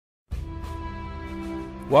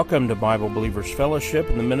Welcome to Bible Believers Fellowship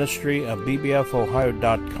in the ministry of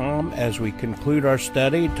BBFOHIO.com as we conclude our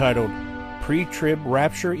study titled PreTrib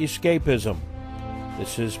Rapture Escapism.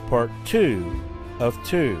 This is part 2 of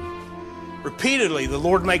 2. Repeatedly, the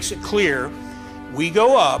Lord makes it clear we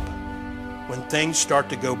go up when things start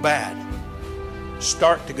to go bad.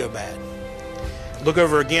 Start to go bad. Look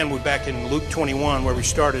over again, we're back in Luke 21 where we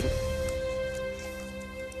started.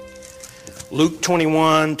 Luke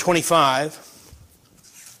 21:25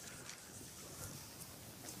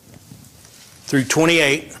 through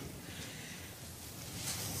 28.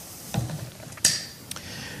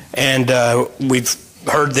 And we've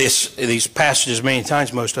heard these passages many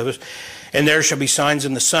times, most of us. And there shall be signs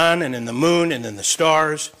in the sun and in the moon and in the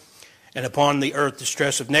stars, and upon the earth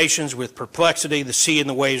distress of nations with perplexity, the sea and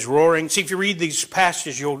the waves roaring. See, if you read these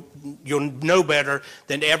passages, you'll know better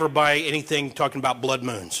than to ever buy anything talking about blood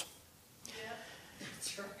moons. Yeah,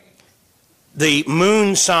 that's right. The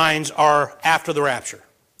moon signs are after the rapture.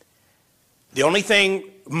 The only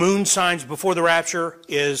thing moon signs before the rapture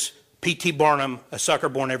is P.T. Barnum, a sucker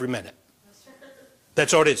born every minute.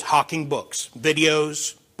 That's all it is. Hawking books,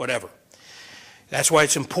 videos, whatever. That's why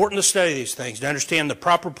it's important to study these things, to understand the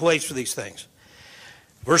proper place for these things.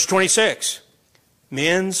 Verse 26,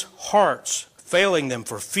 men's hearts failing them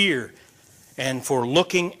for fear and for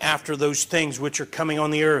looking after those things which are coming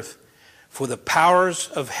on the earth. For the powers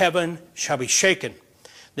of heaven shall be shaken.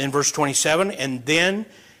 Then verse 27, and then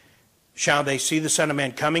shall they see the Son of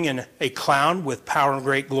Man coming in a cloud with power and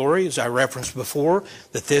great glory, as I referenced before,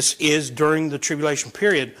 that this is during the tribulation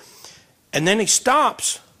period. And then he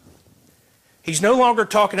stops. He's no longer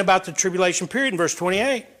talking about the tribulation period in verse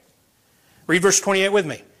 28. Read verse 28 with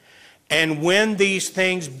me. And when these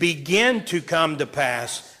things begin to come to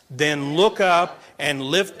pass, then look up and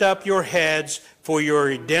lift up your heads, for your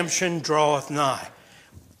redemption draweth nigh.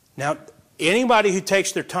 Now, anybody who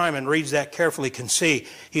takes their time and reads that carefully can see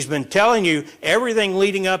he's been telling you everything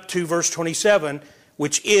leading up to verse 27,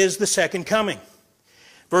 which is the second coming.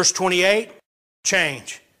 Verse 28,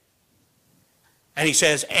 change. And he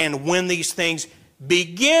says, and when these things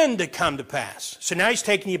begin to come to pass. So now he's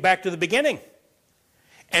taking you back to the beginning.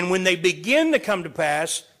 And when they begin to come to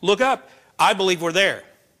pass, look up. I believe we're there.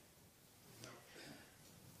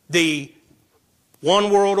 The one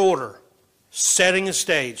world order, setting a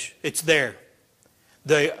stage, it's there.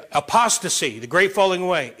 The apostasy, the great falling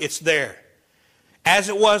away, it's there. As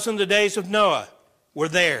it was in the days of Noah, we're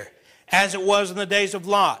there. As it was in the days of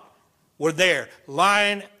Lot, we're there.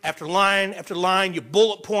 Line after line after line, you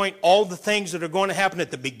bullet point all the things that are going to happen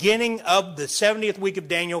at the beginning of the 70th week of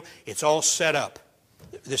Daniel. It's all set up.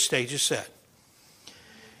 The stage is set.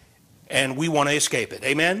 And we want to escape it.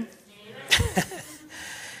 Amen? Amen.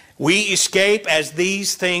 We escape as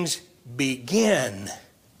these things begin.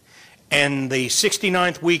 And the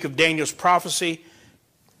 69th week of Daniel's prophecy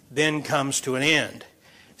then comes to an end.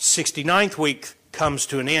 69th week comes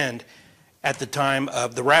to an end at the time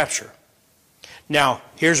of the rapture. Now,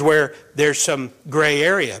 here's where there's some gray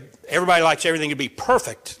area. Everybody likes everything to be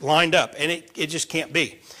perfect, lined up, and it just can't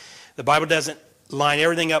be. The Bible doesn't line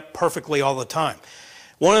everything up perfectly all the time.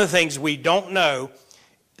 One of the things we don't know,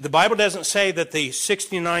 the Bible doesn't say that the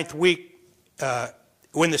 69th week,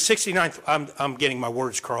 when the 69th, I'm getting my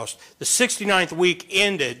words crossed, the 69th week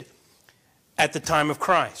ended at the time of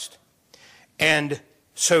Christ. And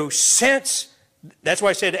so that's why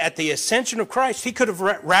I said at the ascension of Christ, he could have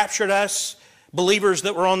raptured us, believers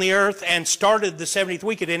that were on the earth, and started the 70th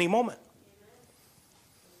week at any moment.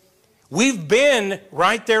 We've been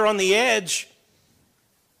right there on the edge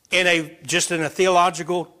just in a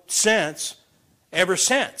theological sense ever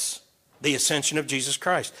since the ascension of Jesus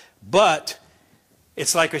Christ. But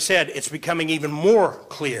it's like I said, it's becoming even more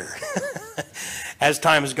clear as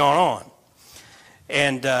time has gone on.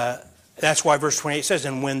 And that's why verse 28 says,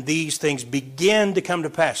 and when these things begin to come to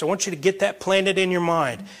pass. I want you to get that planted in your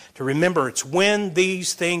mind, to remember it's when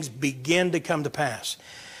these things begin to come to pass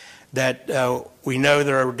that we know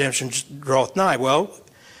that our redemption draweth nigh. Well,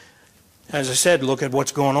 as I said, look at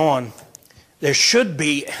what's going on. There should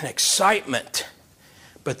be an excitement,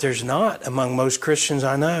 but there's not among most Christians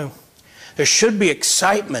I know. There should be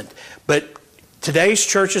excitement, but today's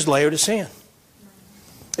church is Laodicean.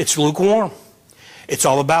 It's lukewarm. It's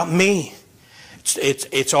all about me.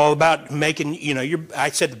 It's all about making,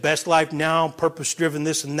 I said the best life now, purpose-driven,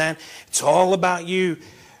 this and that. It's all about you.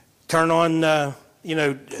 Turn on, the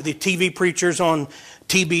TV preachers on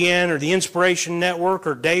TBN or the Inspiration Network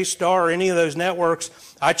or Daystar or any of those networks.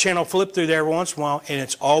 I channel flip through there every once in a while, and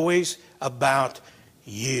it's always about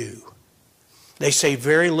you. They say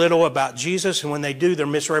very little about Jesus, and when they do, they're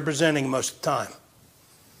misrepresenting most of the time.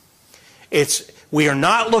 We are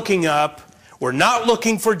not looking up. We're not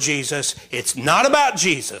looking for Jesus. It's not about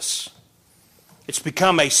Jesus. It's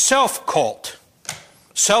become a self-cult.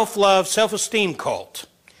 Self-love, self-esteem cult.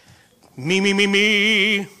 Me, me, me,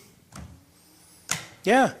 me.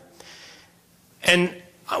 Yeah. And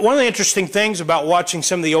one of the interesting things about watching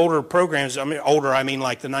some of the older programs, I mean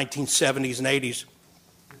like the 1970s and 80s,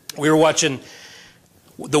 we were watching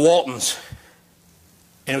The Waltons,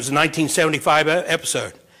 and it was a 1975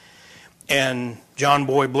 episode. And John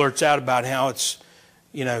Boy blurts out about how it's,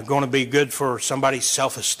 going to be good for somebody's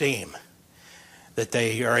self-esteem, that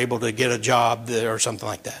they are able to get a job or something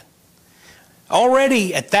like that.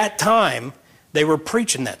 Already at that time, they were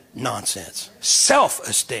preaching that nonsense.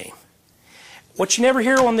 Self-esteem. What you never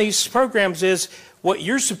hear on these programs is what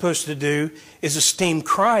you're supposed to do is esteem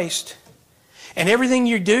Christ. And everything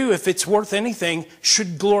you do, if it's worth anything,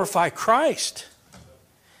 should glorify Christ.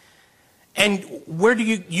 And where do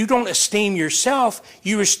you don't esteem yourself,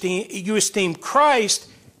 you esteem Christ,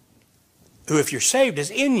 who, if you're saved, is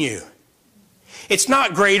in you. It's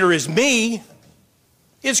not greater is me.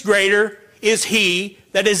 It's greater is he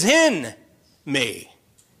that is in me.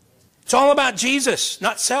 It's all about Jesus,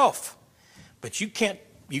 not self. But you can't,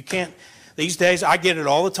 these days, I get it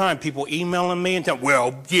all the time. People emailing me and telling,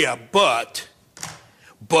 well, yeah, but,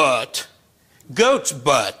 goat's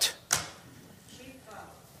butt.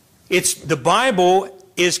 The Bible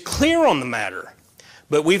is clear on the matter.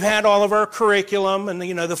 But we've had all of our curriculum and,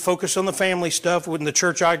 the focus on the family stuff in the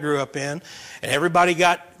church I grew up in. And everybody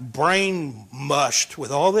got brain mushed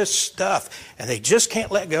with all this stuff. And they just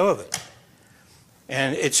can't let go of it.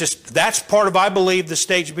 And it's just, that's part of, I believe, the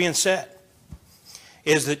stage being set.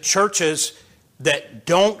 Is that churches that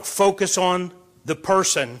don't focus on the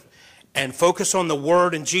person and focus on the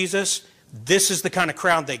Word and Jesus, this is the kind of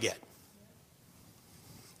crowd they get.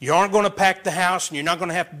 You aren't going to pack the house and you're not going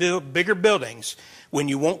to have to build bigger buildings when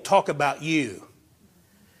you won't talk about you.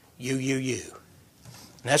 You.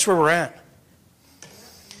 And that's where we're at.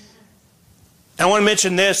 And I want to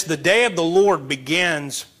mention this. The day of the Lord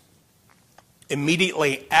begins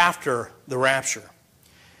immediately after the rapture.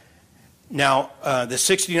 Now, the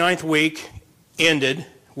 69th week ended.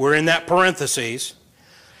 We're in that parentheses.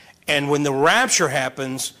 And when the rapture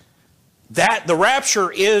happens, the rapture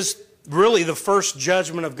is really the first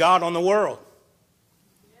judgment of God on the world.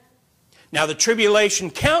 Now, the tribulation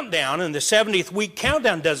countdown and the 70th week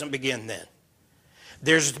countdown doesn't begin then.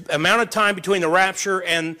 There's an amount of time between the rapture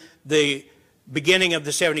and the beginning of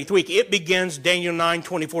the 70th week. It begins, Daniel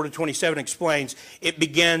 9:24-27 explains, it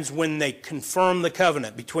begins when they confirm the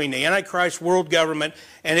covenant between the Antichrist world government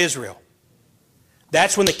and Israel.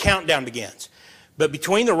 That's when the countdown begins. But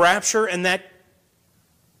between the rapture and that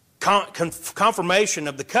confirmation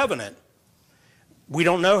of the covenant, we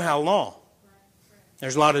don't know how long.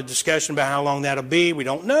 There's a lot of discussion about how long that'll be. We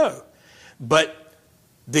don't know. But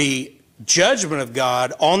the judgment of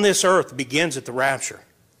God on this earth begins at the rapture.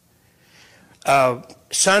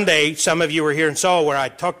 Sunday, some of you were here and saw where I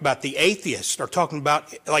talked about the atheists are talking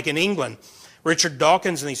about, like in England, Richard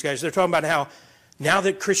Dawkins and these guys, they're talking about how now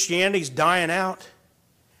that Christianity's dying out,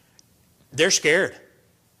 they're scared.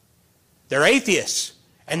 They're atheists.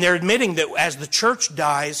 And they're admitting that as the church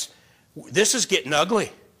dies, this is getting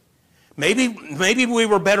ugly. Maybe we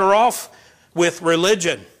were better off with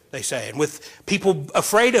religion, they say, and with people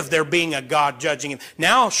afraid of there being a God judging them.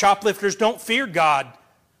 Now shoplifters don't fear God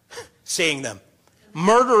seeing them.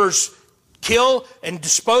 Murderers kill and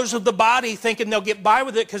dispose of the body thinking they'll get by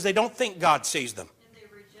with it because they don't think God sees them. And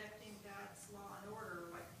they're rejecting God's law and order.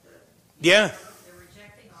 Yeah. They're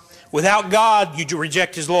rejecting all that. Without God, you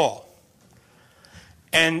reject His law.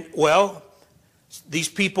 And, well, these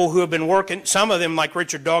people who have been working, some of them like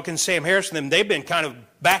Richard Dawkins, Sam Harrison, they've been kind of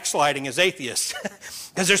backsliding as atheists.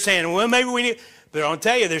 Because they're saying, well, maybe we need... But I'll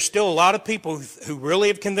tell you, there's still a lot of people who really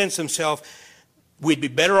have convinced themselves we'd be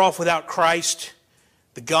better off without Christ,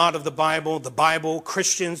 the God of the Bible,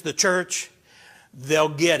 Christians, the church. They'll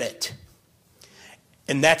get it.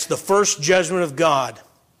 And that's the first judgment of God,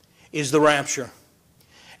 is the rapture.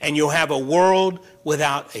 And you'll have a world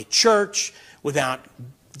without a church, without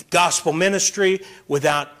gospel ministry,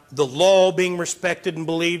 without the law being respected and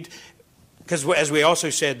believed. Because as we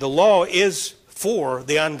also said, the law is for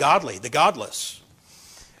the ungodly, the godless.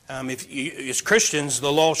 As Christians,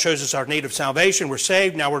 the law shows us our need of salvation. We're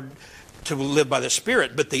saved. Now we're to live by the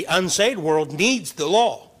Spirit. But the unsaved world needs the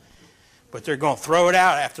law. But they're going to throw it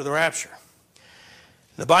out after the rapture.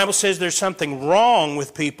 The Bible says there's something wrong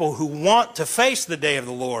with people who want to face the day of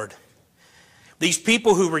the Lord. These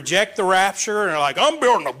people who reject the rapture and are like, I'm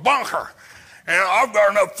building a bunker. And I've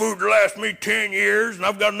got enough food to last me 10 years. And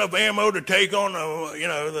I've got enough ammo to take on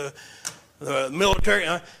the the military.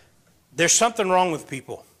 There's something wrong with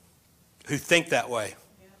people who think that way.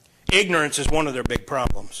 Ignorance is one of their big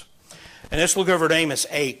problems. And let's look over at Amos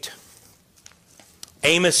 8.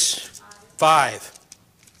 Amos 5,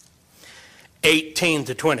 18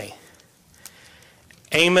 to 20.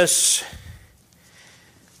 Amos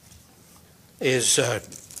is,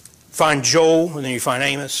 find Joel, and then you find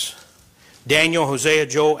Amos. Daniel, Hosea,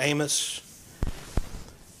 Joel, Amos.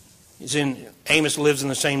 Amos lives in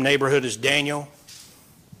the same neighborhood as Daniel.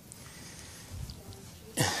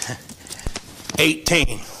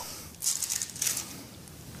 18.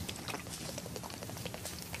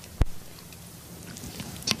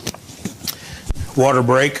 Water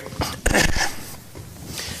break.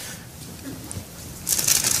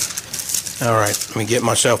 All right, let me get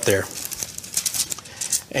myself there.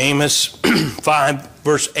 Amos 5,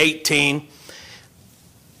 verse 18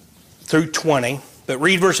 through 20. But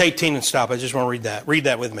read verse 18 and stop. I just want to read that. Read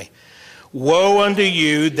that with me. Woe unto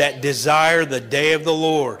you that desire the day of the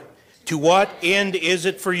Lord. To what end is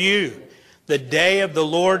it for you? The day of the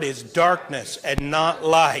Lord is darkness and not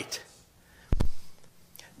light.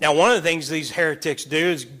 Now, one of the things these heretics do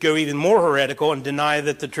is go even more heretical and deny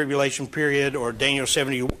that the tribulation period or Daniel's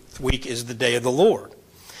 70th week is the day of the Lord.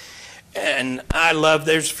 And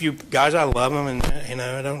there's a few guys, I love them, and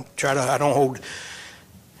I don't hold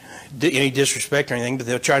any disrespect or anything, but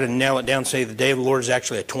they'll try to nail it down and say the day of the Lord is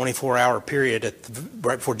actually a 24-hour period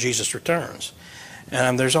right before Jesus returns.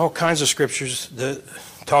 And there's all kinds of scriptures that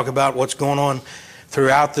talk about what's going on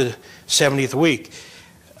throughout the 70th week.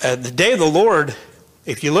 The day of the Lord,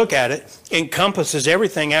 if you look at it, encompasses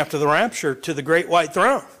everything after the rapture to the great white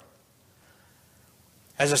throne.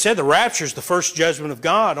 As I said, the rapture is the first judgment of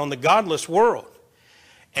God on the godless world.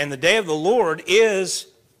 And the day of the Lord is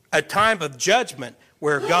a time of judgment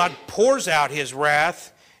where God pours out his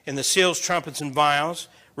wrath in the seals, trumpets, and vials,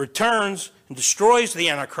 returns and destroys the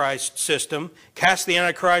Antichrist system, casts the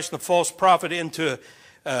Antichrist and the false prophet into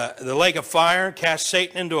the lake of fire, casts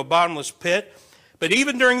Satan into a bottomless pit. But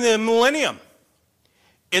even during the millennium,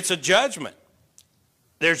 it's a judgment.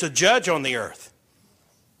 There's a judge on the earth.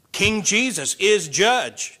 King Jesus is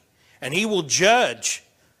judge, and he will judge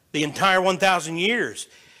the entire 1,000 years.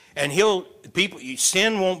 And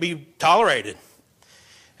sin won't be tolerated.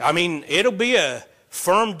 I mean, it'll be a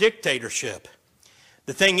firm dictatorship.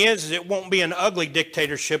 The thing is it won't be an ugly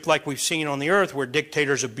dictatorship like we've seen on the earth where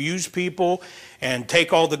dictators abuse people and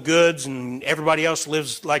take all the goods and everybody else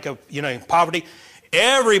lives like in poverty.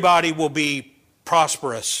 Everybody will be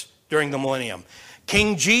prosperous during the millennium.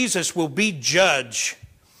 King Jesus will be judge,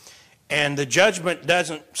 and the judgment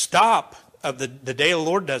doesn't stop, the day of the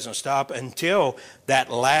Lord doesn't stop until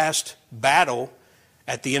that last battle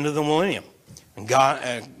at the end of the millennium.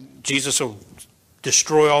 And Jesus will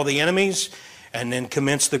destroy all the enemies and then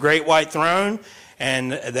commence the great white throne.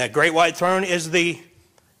 And that great white throne is the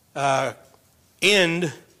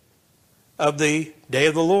end of the day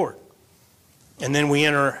of the Lord. And then we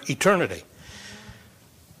enter eternity.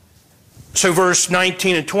 So verse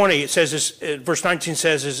 19 and 20, it says, verse 19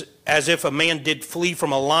 says, as if a man did flee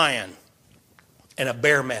from a lion and a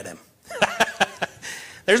bear met him.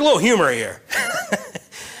 There's a little humor here.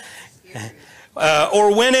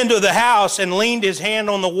 Or went into the house and leaned his hand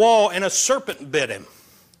on the wall and a serpent bit him.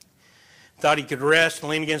 Thought he could rest and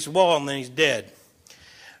lean against the wall and then he's dead.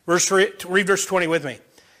 Read verse 20 with me.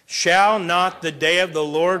 Shall not the day of the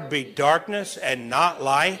Lord be darkness and not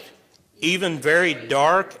light, even very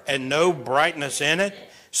dark and no brightness in it?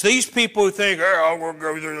 So these people who think, oh, we'll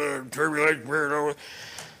go through the tribulation period.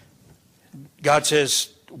 God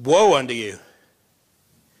says, woe unto you.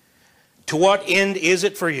 To what end is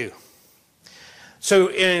it for you?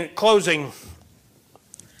 So in closing,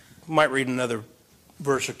 I might read another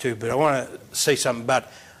verse or two, but I want to say something about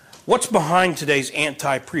what's behind today's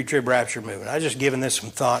anti-pre-trib rapture movement. I've just given this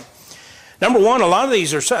some thought. Number one, a lot of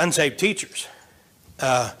these are unsaved teachers.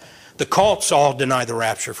 The cults all deny the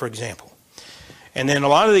rapture, for example. And then a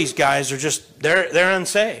lot of these guys are just, they're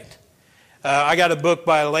unsaved. I got a book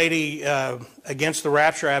by a lady against the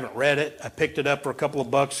rapture. I haven't read it. I picked it up for a couple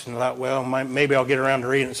of bucks and thought, well, maybe I'll get around to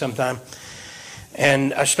reading it sometime.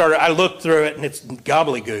 And I looked through it, and it's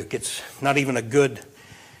gobbledygook. It's not even a good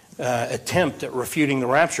attempt at refuting the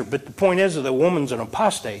rapture. But the point is that the woman's an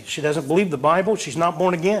apostate. She doesn't believe the Bible. She's not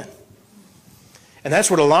born again. And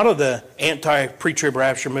that's what a lot of the anti-pre-trib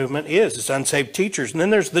rapture movement is. It's unsaved teachers. And then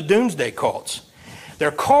there's the doomsday cults.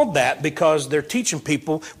 They're called that because they're teaching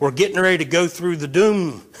people we're getting ready to go through the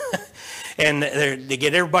doom. And they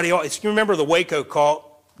get everybody all. You remember the Waco cult,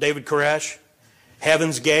 David Koresh,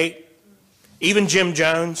 Heaven's Gate, even Jim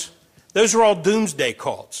Jones? Those are all doomsday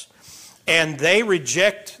cults. and they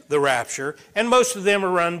reject the rapture, and most of them are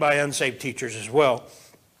run by unsaved teachers as well.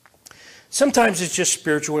 Sometimes it's just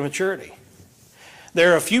spiritual immaturity.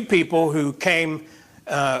 There are a few people who came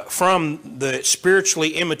from the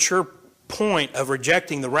spiritually immature point of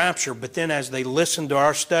rejecting the rapture, but then as they listen to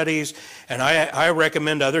our studies, and I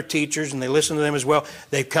recommend other teachers, and they listen to them as well,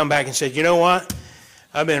 they've come back and said, you know what?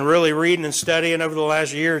 I've been really reading and studying over the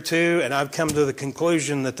last year or two, and I've come to the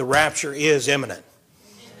conclusion that the rapture is imminent.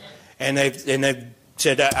 And they've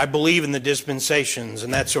said, I believe in the dispensations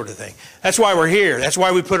and that sort of thing. That's why we're here. That's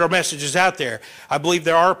why we put our messages out there. I believe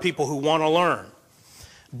there are people who want to learn.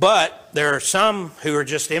 But there are some who are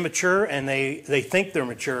just immature, and they think they're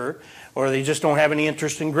mature, or they just don't have any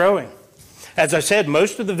interest in growing. As I said,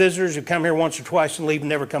 most of the visitors who come here once or twice and leave and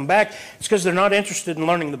never come back, it's because they're not interested in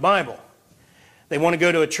learning the Bible. They want to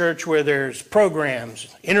go to a church where there's programs,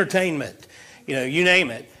 entertainment, you name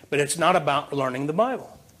it, but it's not about learning the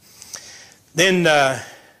Bible. Then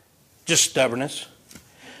just stubbornness.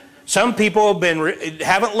 Some people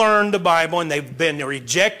haven't learned the Bible, and they've been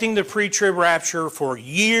rejecting the pre-trib rapture for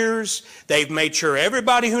years. They've made sure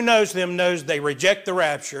everybody who knows them knows they reject the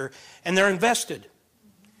rapture, and they're invested.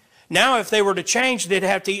 Now, if they were to change, they'd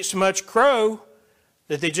have to eat so much crow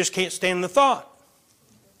that they just can't stand the thought.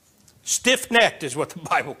 Stiff-necked is what the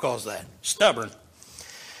Bible calls that. Stubborn.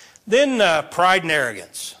 Then pride and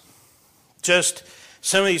arrogance. Just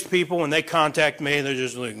some of these people, when they contact me, they're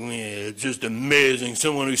just like, yeah, it's just amazing.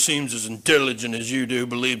 Someone who seems as intelligent as you do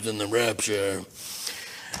believes in the rapture.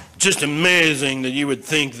 Just amazing that you would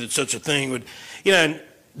think that such a thing would,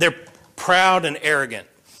 they're proud and arrogant.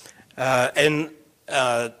 And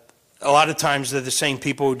a lot of times they're the same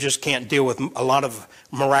people who just can't deal with a lot of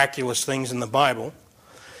miraculous things in the Bible.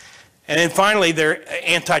 And then finally, they're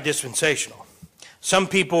anti-dispensational. Some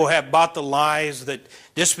people have bought the lies that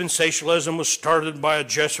dispensationalism was started by a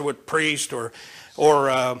Jesuit priest, or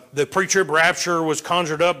the pre-trib rapture was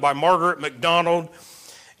conjured up by Margaret MacDonald.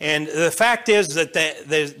 And the fact is that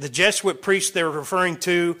the Jesuit priest they're referring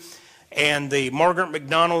to and the Margaret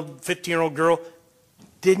MacDonald 15-year-old girl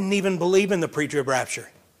didn't even believe in the pre-trib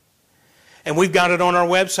rapture. And we've got it on our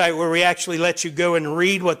website where we actually let you go and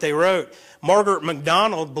read what they wrote. Margaret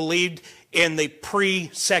MacDonald believed in the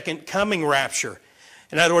pre-second coming rapture.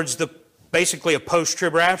 In other words, basically a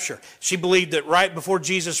post-trib rapture. She believed that right before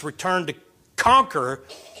Jesus returned to conquer,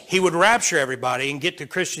 he would rapture everybody and get the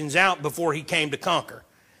Christians out before he came to conquer.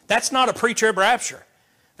 That's not a pre-trib rapture.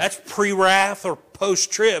 That's pre-wrath or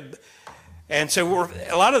post-trib. And so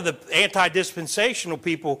a lot of the anti-dispensational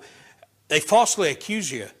people, they falsely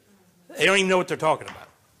accuse you. They don't even know what they're talking about.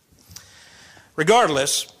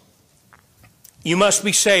 Regardless, you must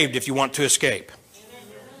be saved if you want to escape.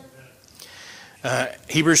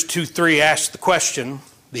 Hebrews 2:3 asks the question,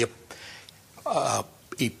 the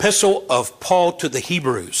epistle of Paul to the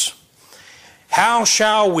Hebrews. How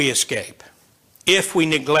shall we escape if we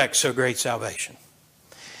neglect so great salvation,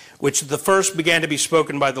 which the first began to be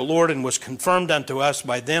spoken by the Lord and was confirmed unto us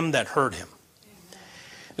by them that heard him?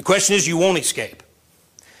 The question is, you won't escape.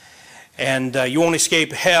 And you won't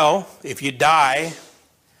escape hell if you die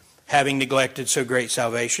having neglected so great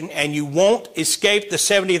salvation. And you won't escape the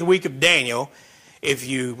 70th week of Daniel if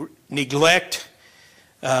you neglect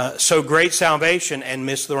so great salvation and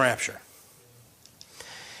miss the rapture.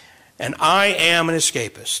 And I am an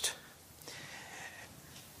escapist.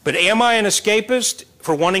 But am I an escapist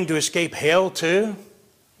for wanting to escape hell too?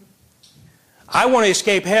 I want to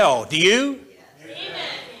escape hell. Do you? Yes.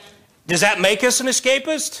 Does that make us an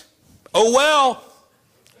escapist? Oh well.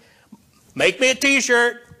 Make me a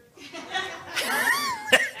t-shirt.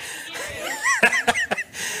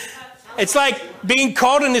 It's like being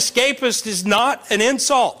called an escapist is not an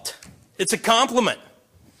insult. It's a compliment.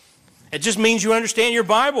 It just means you understand your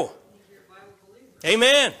Bible.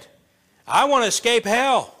 Amen. I want to escape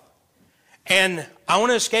hell. And I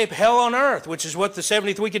want to escape hell on earth, which is what the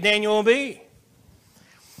 70th week of Daniel will be.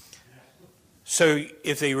 So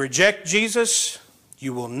if they reject Jesus,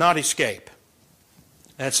 you will not escape.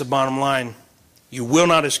 That's the bottom line. You will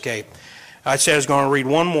not escape. I said I was going to read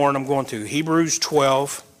one more, and I'm going to Hebrews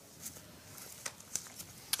 12.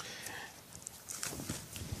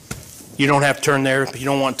 You don't have to turn there if you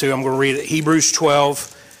don't want to. I'm going to read it. Hebrews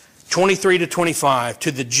 12, 23 to 25.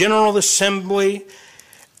 To the general assembly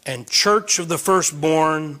and church of the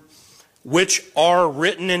firstborn, which are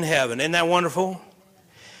written in heaven. Isn't that wonderful?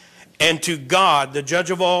 And to God, the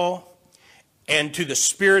judge of all, and to the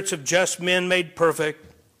spirits of just men made perfect,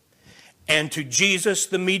 and to Jesus,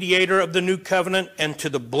 the mediator of the new covenant, and to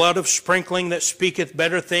the blood of sprinkling that speaketh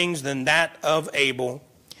better things than that of Abel.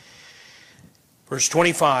 Verse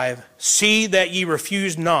 25, see that ye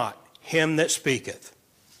refuse not, him that speaketh.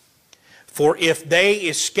 For if they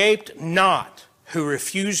escaped not who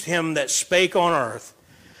refused him that spake on earth,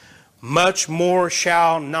 much more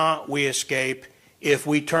shall not we escape if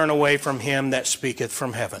we turn away from him that speaketh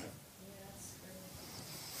from heaven.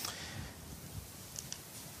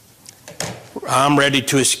 I'm ready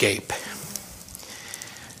to escape.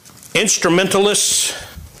 Instrumentalists,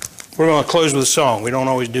 we're going to close with a song. We don't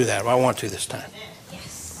always do that, but I want to this time.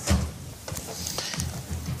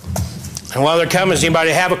 And while they're coming, does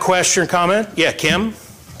anybody have a question or comment? Yeah, Kim? Is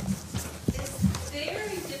there a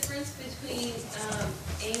difference between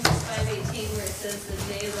Amos 5:18 where it says the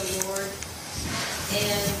day of the Lord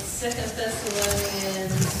and 2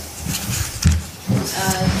 Thessalonians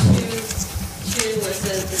 2:2 where it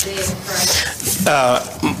says the day of Christ?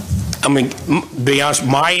 Be honest,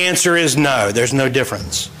 my answer is no. There's no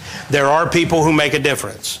difference. There are people who make a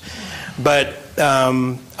difference. But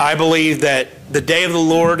I believe that the day of the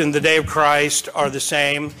Lord and the day of Christ are the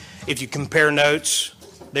same. If you compare notes,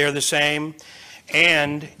 they're the same.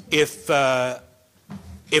 And if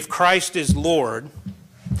Christ is Lord,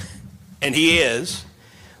 and he is,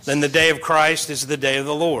 then the day of Christ is the day of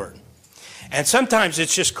the Lord. And sometimes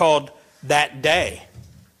it's just called that day.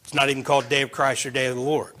 It's not even called day of Christ or day of the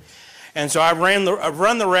Lord. And so I've run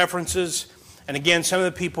the references, and again, some of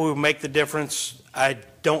the people who make the difference, I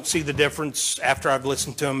don't see the difference after I've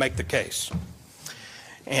listened to them make the case.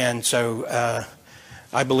 And so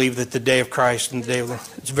I believe that the day of Christ and the day of the Lord,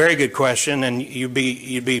 it's a very good question, and you'd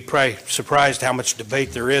be probably surprised how much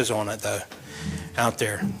debate there is on it, though, out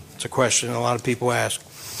there. It's a question a lot of people ask.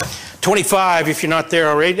 25, if you're not there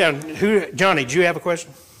already. Johnny, do you have a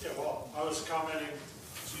question? Yeah, well, I was commenting,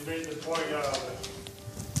 you made the point of,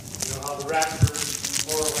 how the rapture is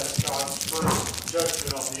more or less God's first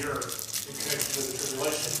judgment on the earth in connection to the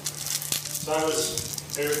tribulation. So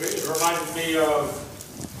it reminded me of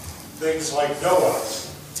things like Noah.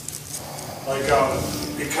 Like,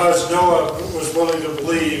 because Noah was willing to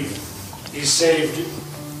believe, he saved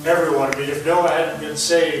everyone. I mean, if Noah hadn't been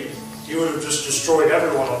saved, he would have just destroyed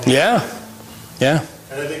everyone on the earth. Yeah.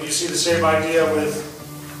 And I think you see the same idea with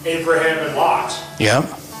Abraham and Lot. Yeah.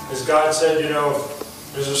 As God said,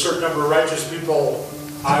 there's a certain number of righteous people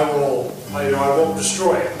I won't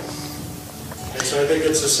destroy. And so I think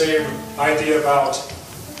it's the same idea about,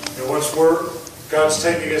 once God's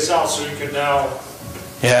taking us out, so we can now.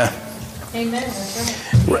 Yeah. Amen.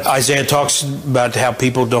 That's right. Isaiah talks about how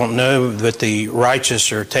people don't know that the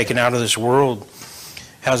righteous are taken out of this world.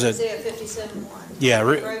 How's it? Isaiah 57:1. Yeah.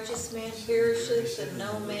 The righteous man perisheth, and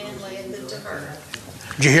no man layeth it to heart.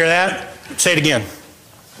 Did you hear that? Say it again.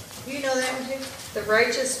 You know that one too? The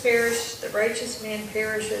righteous man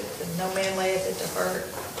perisheth, and no man layeth it to heart.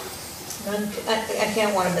 None, I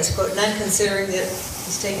can't want to misquote. None considering that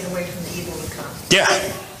he's taken away from the evil to come. Yeah.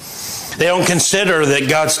 They don't consider that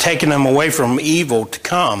God's taken them away from evil to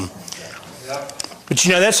come. But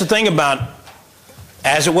that's the thing about,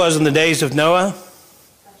 as it was in the days of Noah,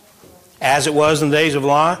 as it was in the days of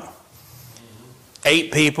Lot,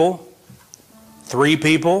 8 people, 3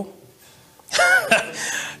 people.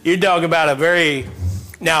 You talk about a very,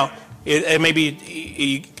 now, it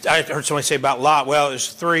maybe, I heard somebody say about Lot, well, it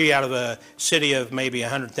was 3 out of a city of maybe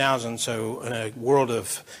 100,000, so in a world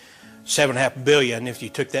of 7.5 billion, if you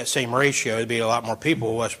took that same ratio, it'd be a lot more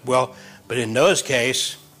people. Well, but in Noah's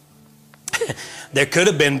case, there could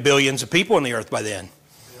have been billions of people on the earth by then.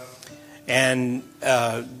 And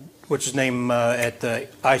what's his name at the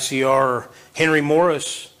ICR, Henry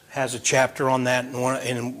Morris has a chapter on that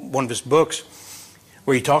in one of his books,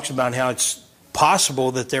 where he talks about how it's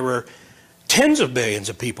possible that there were tens of billions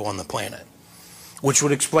of people on the planet, which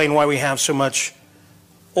would explain why we have so much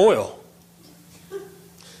oil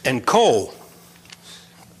and coal.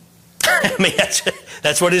 I mean,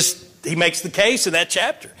 that's what he makes the case in that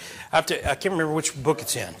chapter. I can't remember which book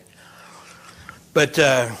it's in. But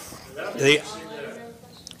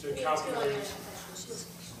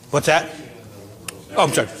what's that? Oh,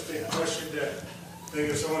 I'm sorry.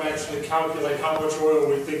 If someone actually calculate how much oil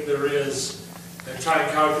we think there is, and try and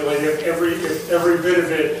calculate if every bit of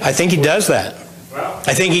it. I think he does that. Well,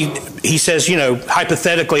 I think he says,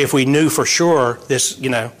 hypothetically, if we knew for sure this,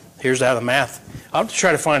 here's how the math. I'll have to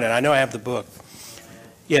try to find it. I know I have the book.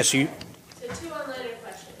 Yes, you. So 2 unleaded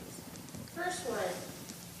questions. First one,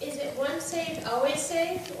 is it once saved, always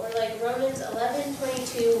saved? Or like Romans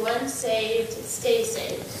 11:22, once saved, stay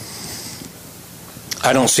saved?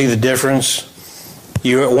 I don't see the difference.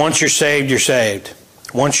 Once you're saved, you're saved.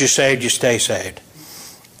 Once you're saved, you stay saved.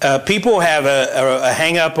 People have a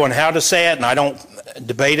hang-up on how to say it, and I don't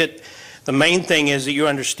debate it. The main thing is that you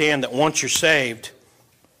understand that once you're saved,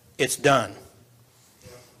 it's done.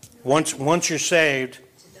 Once you're saved,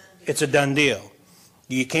 it's a done deal.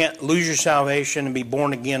 You can't lose your salvation and be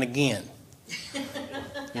born again.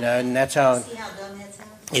 You know, and that's how See how dumb that sounds?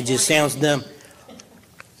 it just sounds dumb.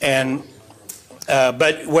 And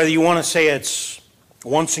but whether you want to say it's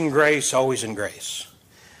once in grace, always in grace,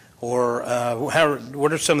 or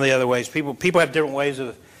what are some of the other ways? People have different ways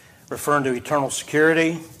of referring to eternal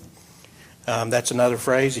security. That's another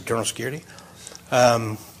phrase, eternal security.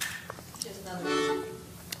 Just another one.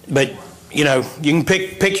 But you know, you can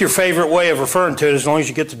pick your favorite way of referring to it, as long as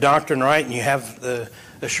you get the doctrine right and you have the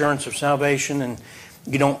assurance of salvation. And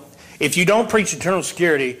if you don't preach eternal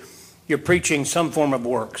security, you're preaching some form of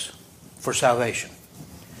works for salvation.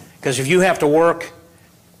 Because if you have to work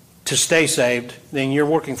to stay saved, then you're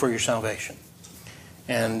working for your salvation.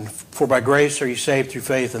 And for by grace are you saved through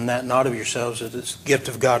faith, and that not of yourselves, it is the gift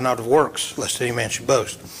of God, not of works, lest any man should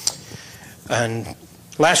boast. And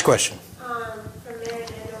last question. From Mary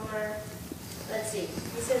Mandor, let's see.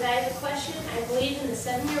 He says, I have a question. I believe in the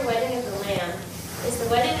 7-year wedding of the Lamb. Is the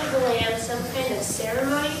wedding of the Lamb some kind of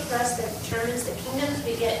ceremony for us that determines the kingdoms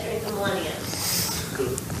we get during the millennium?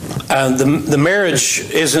 The marriage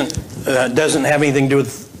doesn't have anything to do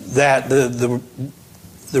with that.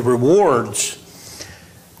 The rewards,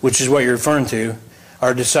 which is what you're referring to,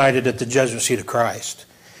 are decided at the judgment seat of Christ.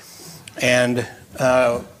 And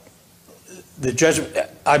the judgment,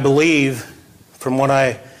 I believe, from what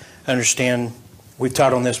I understand, we've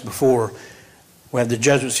taught on this before, when the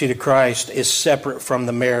judgment seat of Christ is separate from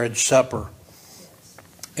the marriage supper.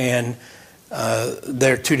 And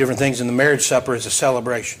there are two different things. And the marriage supper is a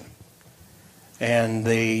celebration. And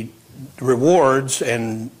the rewards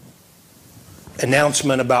and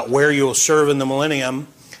announcement about where you'll serve in the millennium,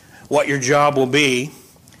 what your job will be.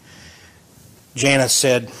 Janice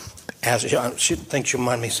said, she thinks you'll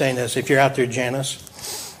mind me saying this, if you're out there,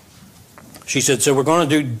 Janice, she said, so we're going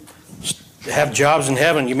to have jobs in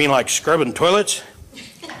heaven. You mean like scrubbing toilets?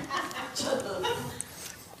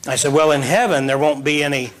 I said, well, in heaven there won't be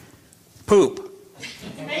any poop.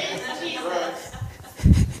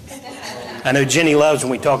 I know Jenny loves when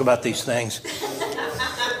we talk about these things.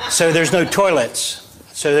 So there's no toilets.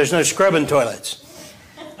 So there's no scrubbing toilets.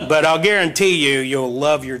 But I'll guarantee you'll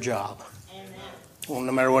love your job. Well,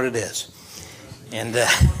 no matter what it is. And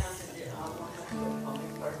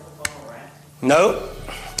no.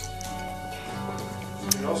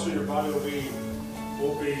 And also your body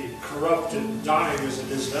will be corrupt and dying as it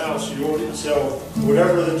is now, so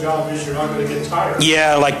whatever the job is, you're not going to get tired.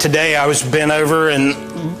 Yeah, like today I was bent over and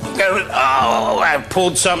I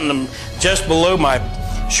pulled something just below my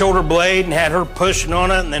shoulder blade and had her pushing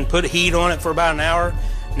on it and then put heat on it for about an hour.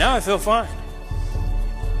 Now I feel fine.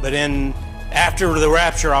 But after the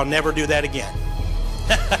rapture, I'll never do that again.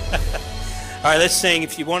 All right, let's sing.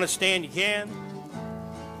 If you want to stand, you can.